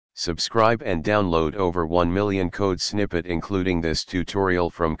Subscribe and download over 1 million code snippet including this tutorial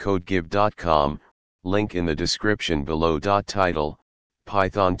from codegive.com, link in the description below. Title,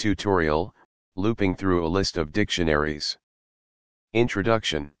 Python tutorial, looping through a list of dictionaries.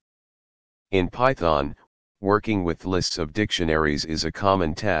 Introduction. In Python, working with lists of dictionaries is a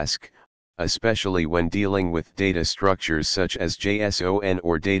common task, especially when dealing with data structures such as json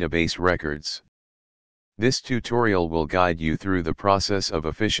or database records. This tutorial will guide you through the process of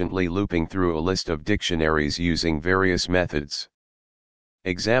efficiently looping through a list of dictionaries using various methods.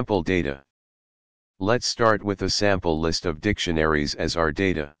 Example data. Let's start with a sample list of dictionaries as our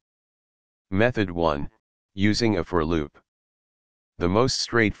data. Method 1, using a for loop. The most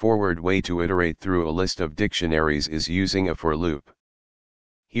straightforward way to iterate through a list of dictionaries is using a for loop.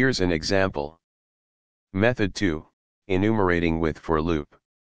 Here's an example. Method 2, enumerating with for loop.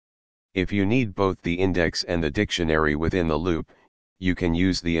 If you need both the index and the dictionary within the loop, you can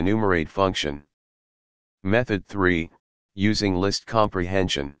use the enumerate function. Method 3, using list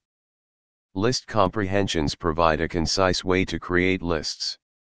comprehension. List comprehensions provide a concise way to create lists.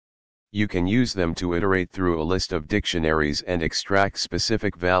 You can use them to iterate through a list of dictionaries and extract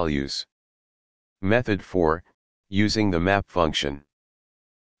specific values. Method 4, using the map function.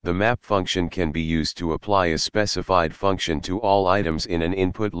 The map function can be used to apply a specified function to all items in an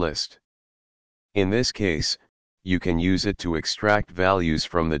input list. In this case, you can use it to extract values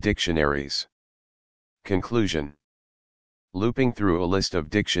from the dictionaries. Conclusion. Looping through a list of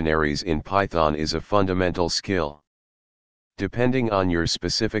dictionaries in Python is a fundamental skill. Depending on your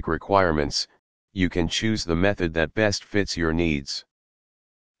specific requirements, you can choose the method that best fits your needs.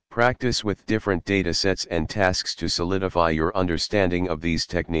 Practice with different datasets and tasks to solidify your understanding of these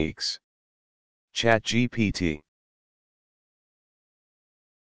techniques. ChatGPT